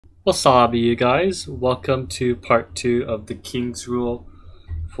Wasabi, you guys. Welcome to part 2 of the King's Rule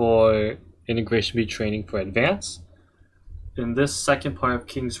for Integration Bee Training for Advanced. In this second part of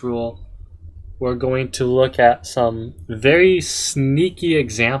King's Rule, we're going to look at some very sneaky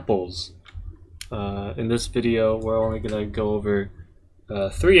examples. In this video, we're only going to go over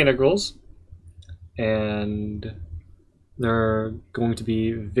 3 integrals, and they're going to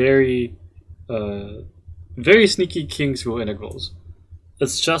be very sneaky King's Rule integrals.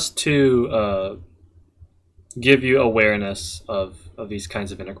 It's just to give you awareness of these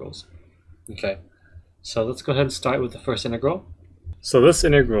kinds of integrals. Okay, so let's go ahead and start with the first integral. So this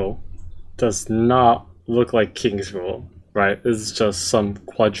integral does not look like King's Rule, right? This is just some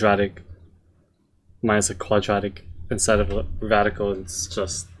quadratic minus a quadratic instead of a radical. It's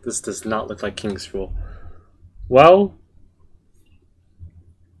just, this does not look like King's Rule. Well,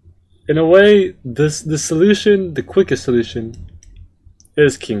 in a way, the solution, the quickest solution,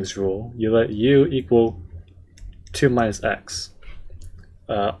 is King's Rule. You let u equal 2 minus x.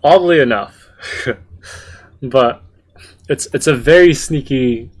 Oddly enough, but it's a very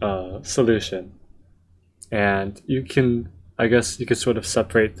sneaky solution, and you can, I guess you could sort of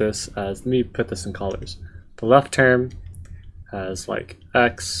separate this as, let me put this in colors. The left term has like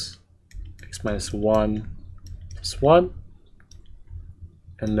x minus 1 plus 1,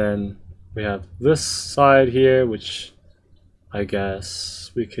 and then we have this side here, which I guess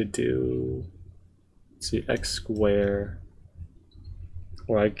we could do, let's see, x squared,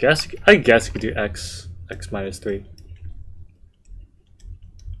 or I guess you could do x minus 3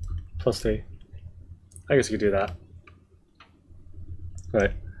 plus 3. I guess you could do that,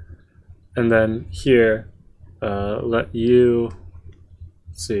 right? And then here, let u,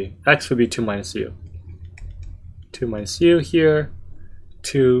 let's see, x would be 2 minus u. 2 minus u here,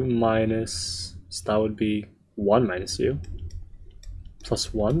 2 minus, so that would be 1 minus u.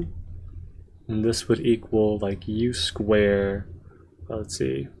 Plus 1, and this would equal like u squared, let's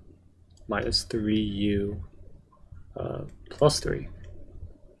see, minus 3u plus 3.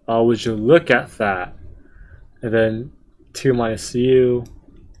 Would you look at that, and then 2 minus u,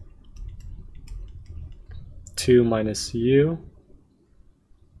 2 minus u,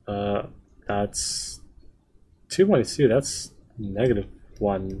 that's 2 minus u, that's negative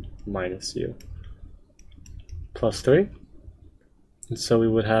 1 minus u plus 3. And so we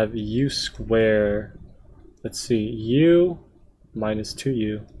would have u squared, let's see, u minus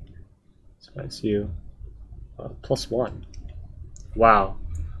 2u, so minus u, plus 1. Wow,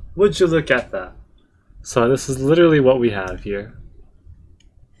 would you look at that? So this is literally what we have here.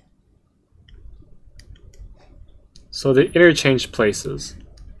 So they interchange places.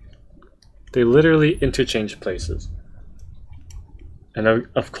 They literally interchange places. And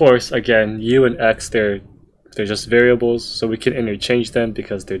of course, again, u and x, they're just variables, so we can interchange them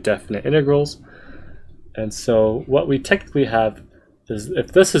because they're definite integrals. And so what we technically have is,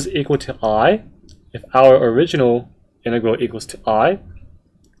 if this is equal to I, if our original integral equals to I,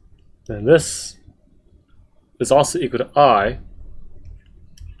 then this is also equal to I,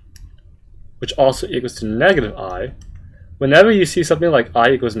 which also equals to negative I. Whenever you see something like I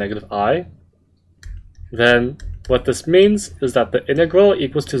equals negative I, then what this means is that the integral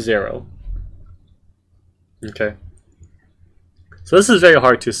equals to 0. Okay, so this is very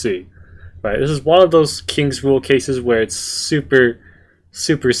hard to see, right? This is one of those King's Rule cases where it's super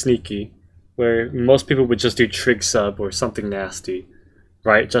sneaky, where most people would just do trig sub or something nasty,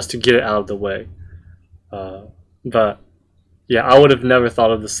 right, just to get it out of the way. But yeah, I would have never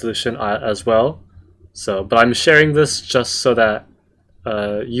thought of the solution as well. So, but I'm sharing this just so that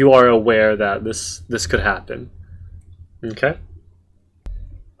you are aware that this could happen. Okay.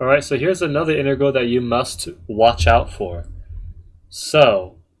 Alright, so here's another integral that you must watch out for.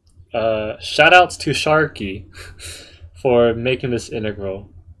 So, shoutouts to Sharky for making this integral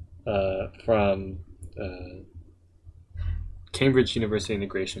from Cambridge University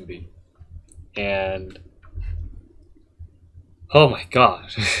Integration Bee. And, oh my god,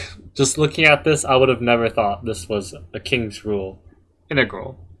 just looking at this, I would have never thought this was a King's Rule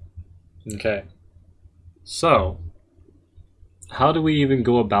integral. Okay, so how do we even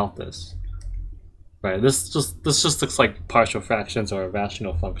go about this? Right, this just looks like partial fractions or a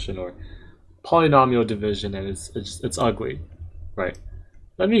rational function or polynomial division, and it's ugly, right?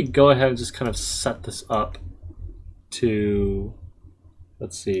 Let me go ahead and just kind of set this up to,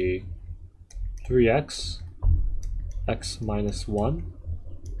 let's see, 3x, x minus 1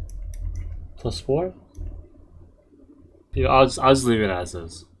 plus 4. You know, I'll just leave it as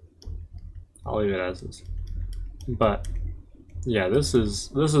is. I'll leave it as is. But yeah, this is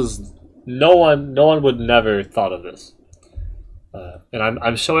no one would never thought of this. And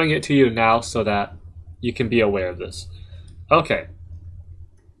I'm showing it to you now so that you can be aware of this. Okay,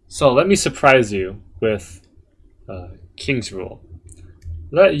 so let me surprise you with King's rule.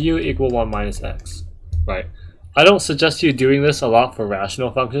 Let u equal 1 minus x, right? I don't suggest you doing this a lot for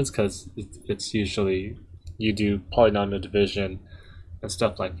rational functions because it's usually you do polynomial division and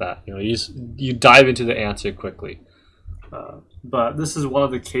stuff like that. You know, you dive into the answer quickly. But this is one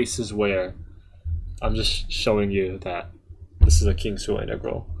of the cases where I'm just showing you that this is a King's rule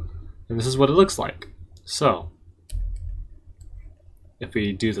integral, and this is what it looks like. So if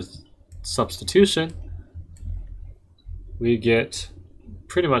we do the substitution, we get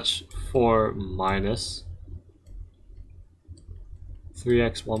pretty much 4 minus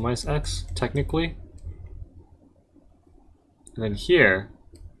 3x 1 minus x, technically. And then here,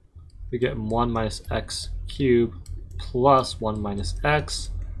 we get 1 minus x cubed plus 1 minus x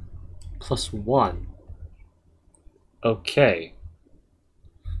plus 1. Okay.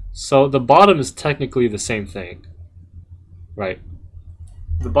 So the bottom is technically the same thing, right?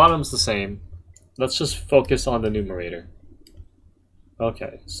 The bottom's the same. Let's just focus on the numerator.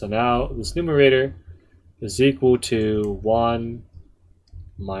 Okay, so now this numerator is equal to 1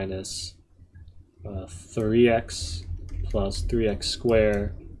 minus 3x plus 3x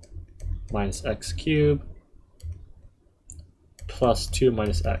squared minus x cubed plus 2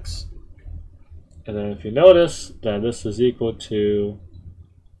 minus x. And then if you notice that this is equal to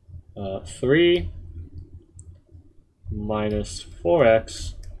 3 minus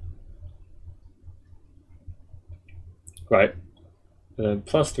 4x, right? And then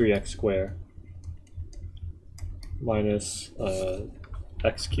plus 3x squared minus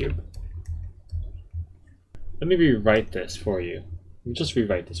x cubed. Let me rewrite this for you. Let me just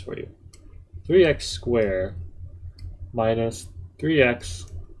rewrite this for you. 3x squared minus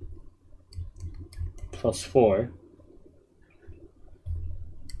 3x plus 4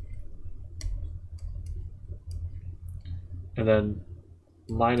 and then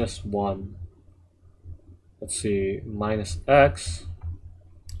minus 1, let's see, minus x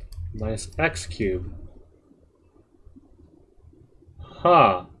cubed.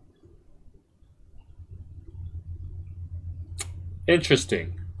 Huh.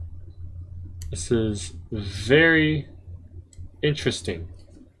 Interesting. This is very interesting.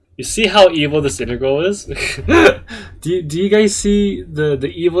 You see how evil this integral is? do you guys see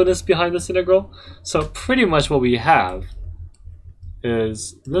the evilness behind this integral? So pretty much what we have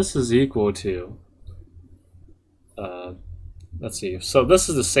is this is equal to, let's see, so this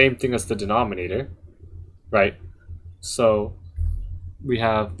is the same thing as the denominator, right? So we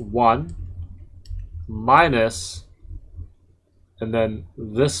have 1 minus, and then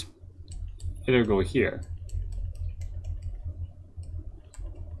this integral here.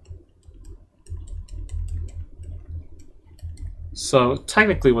 So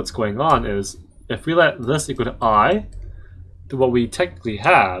technically what's going on is if we let this equal to I, then what we technically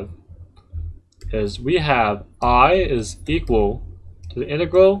have is we have I is equal to the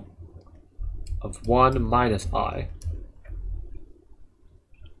integral of 1 minus I.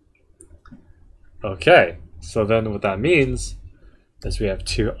 Okay, so then what that means is we have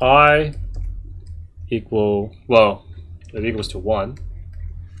 2I equal, well, it equals to 1.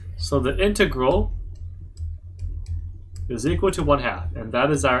 So the integral is equal to 1/2, and that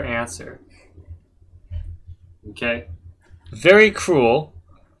is our answer. Okay, very cruel.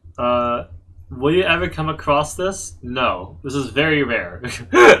 Will you ever come across this? No, this is very rare.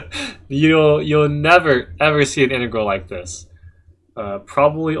 You'll never ever see an integral like this.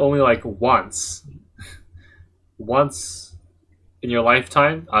 Probably only like once in your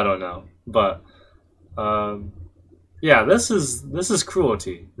lifetime. I don't know, but yeah, this is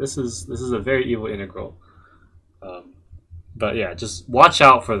cruelty. This is a very evil integral. But yeah, just watch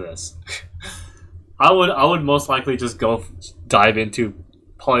out for this. I would most likely just go dive into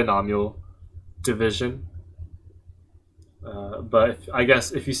polynomial division. But I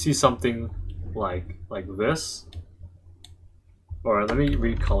guess if you see something like this, or let me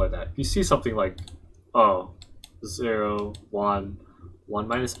recolor that. If you see something like 0, 1, 1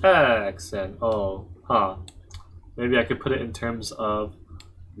 minus x, and maybe I could put it in terms of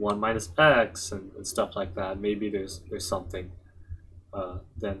 1 minus x and stuff like that. Maybe there's something.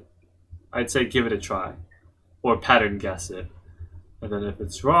 Then I'd say give it a try, or pattern guess it. And then if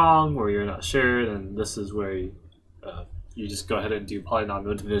it's wrong or you're not sure, then this is where you just go ahead and do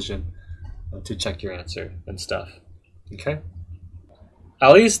polynomial division to check your answer and stuff. Okay?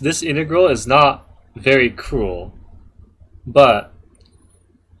 At least this integral is not very cruel, but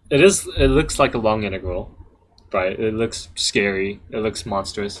it looks like a long integral, right? It looks scary, it looks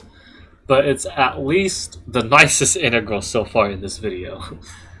monstrous. but it's at least the nicest integral so far in this video.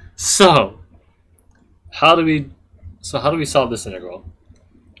 So how do we solve this integral?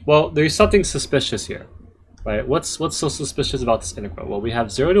 Well, there's something suspicious here, right? What's so suspicious about this integral? Well, we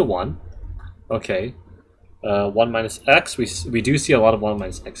have 0 to 1. Okay. 1 minus x. We do see a lot of 1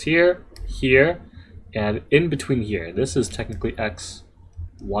 minus x here, here, and in between here. This is technically x,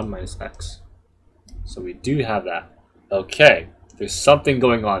 1 minus x. So we do have that. Okay. There's something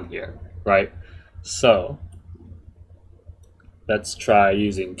going on here, right? So let's try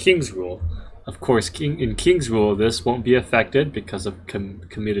using King's rule. Of course, in King's rule, this won't be affected because of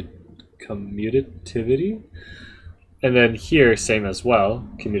commutativity. And then here, same as well,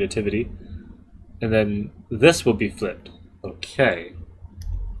 commutativity. And then this will be flipped. Okay,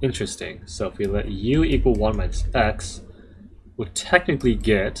 interesting. So if we let u equal 1 minus x, we'll technically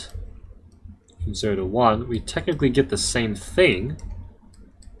get, from 0 to 1, we technically get the same thing,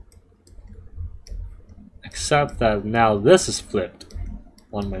 except that now this is flipped.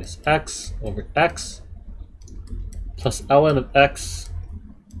 1 minus x over x plus ln of x,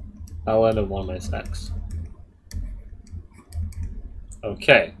 ln of 1 minus x.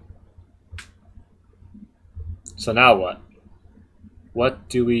 Okay. So now what? What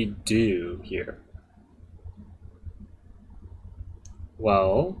do we do here?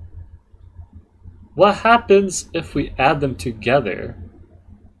 Well, what happens if we add them together?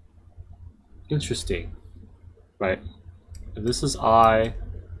 Interesting, right? If this is I,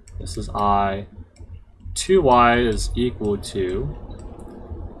 this is I, 2y is equal to,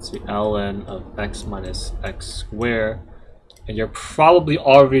 let's see, ln of x minus x squared, and you're probably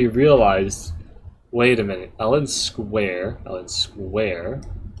already realized, wait a minute, ln square,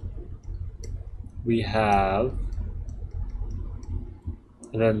 we have,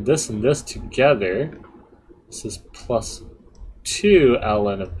 and then this and this together, this is plus 2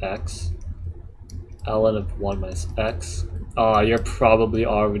 ln of x, ln of 1 minus x. You're probably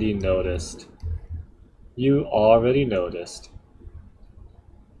already noticed. You already noticed.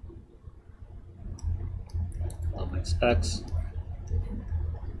 1 minus x.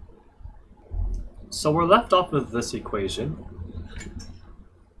 So we're left off with this equation.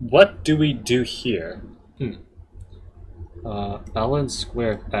 What do we do here? Ln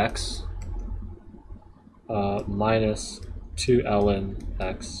squared of x minus 2 ln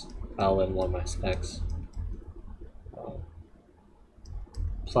x, ln 1 minus x,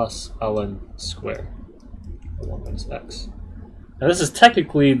 plus ln squared of 1 minus x. Now this is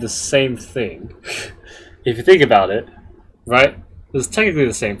technically the same thing, if you think about it, right? This is technically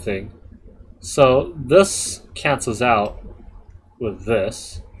the same thing. So this cancels out with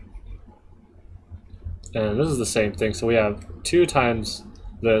this, and this is the same thing. So we have 2 times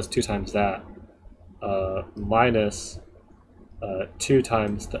this, 2 times that, minus 2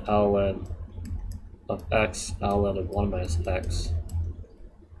 times the ln of x, ln of 1 minus x.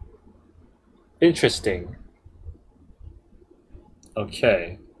 Interesting.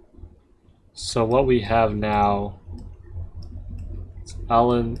 Okay. So what we have now is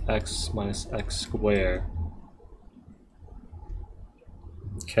ln x minus x squared.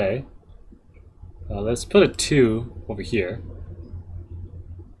 Okay. Let's put a 2 over here.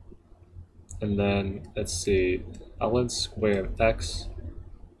 And then, let's see, ln squared of x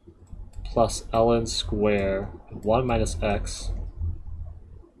plus ln squared of 1 minus x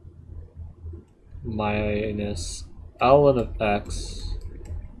minus ln of x,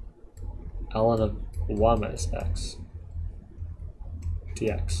 ln of 1 minus x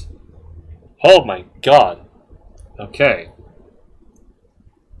dx. Oh my god! Okay.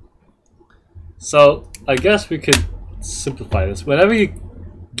 So, I guess we could simplify this. Whenever you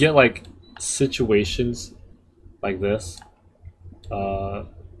get like situations like this,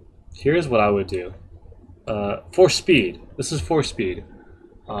 here's what I would do. For speed, this is for speed.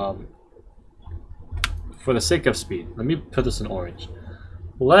 For the sake of speed, let me put this in orange.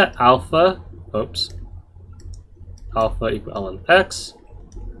 Let alpha equal ln x,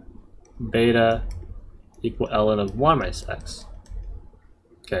 beta equal ln of 1 minus x.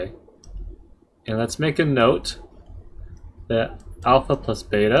 Okay. And let's make a note that alpha plus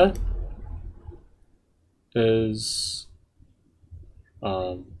beta is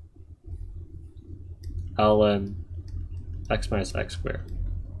ln x minus x squared.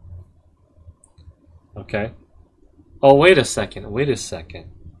 Okay. Oh, wait a second.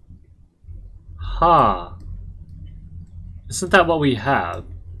 Huh. Isn't that what we have?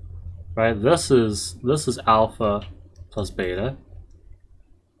 Right? This is alpha plus beta.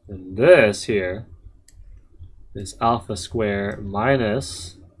 And this here is alpha squared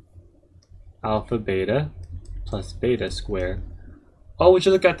minus alpha beta plus beta squared. Oh, would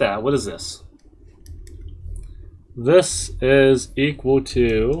you look at that? What is this? This is equal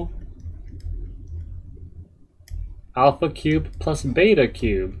to alpha cube plus beta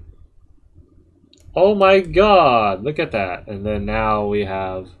cube. Oh my god, look at that. And then now we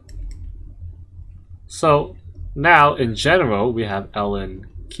have... So now in general we have ln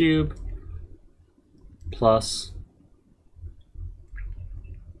cube plus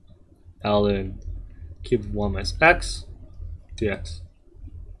ln cube of 1 minus x dx.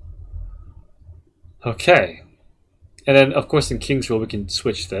 Okay. And then of course in King's rule we can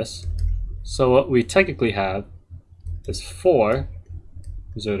switch this. So what we technically have is 4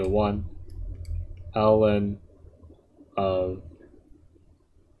 0 to 1 ln of...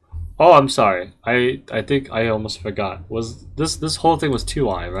 Oh, I'm sorry. I think I almost forgot. Was this whole thing was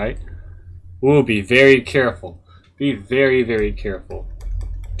 2i, right? Ooh, be very careful. Be very, very careful.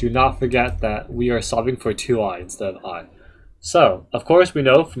 Do not forget that we are solving for 2i instead of I. So, of course we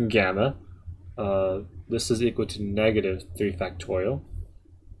know from gamma, this is equal to negative 3 factorial.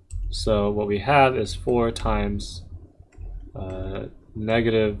 So what we have is 4 times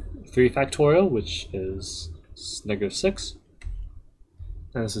negative 3 factorial, which is negative 6.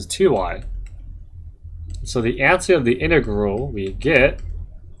 And this is 2i. So the answer of the integral we get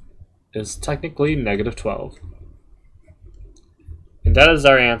is technically negative 12. And that is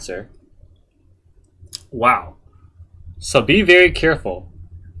our answer. Wow. So be very careful,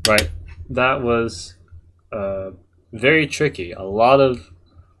 right? That was very tricky. A lot of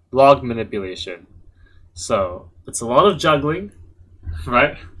log manipulation. So it's a lot of juggling,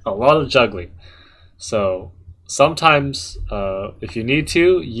 right? A lot of juggling. So sometimes, if you need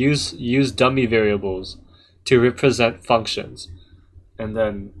to, use dummy variables to represent functions, and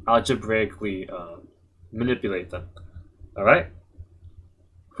then algebraically manipulate them. All right.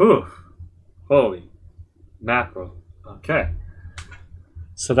 Whew. Holy mackerel. Okay.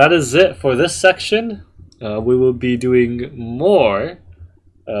 So that is it for this section. We will be doing more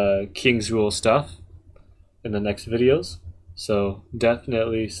King's Rule stuff in the next videos. So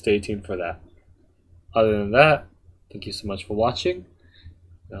definitely stay tuned for that. Other than that, thank you so much for watching,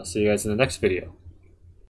 and I'll see you guys in the next video.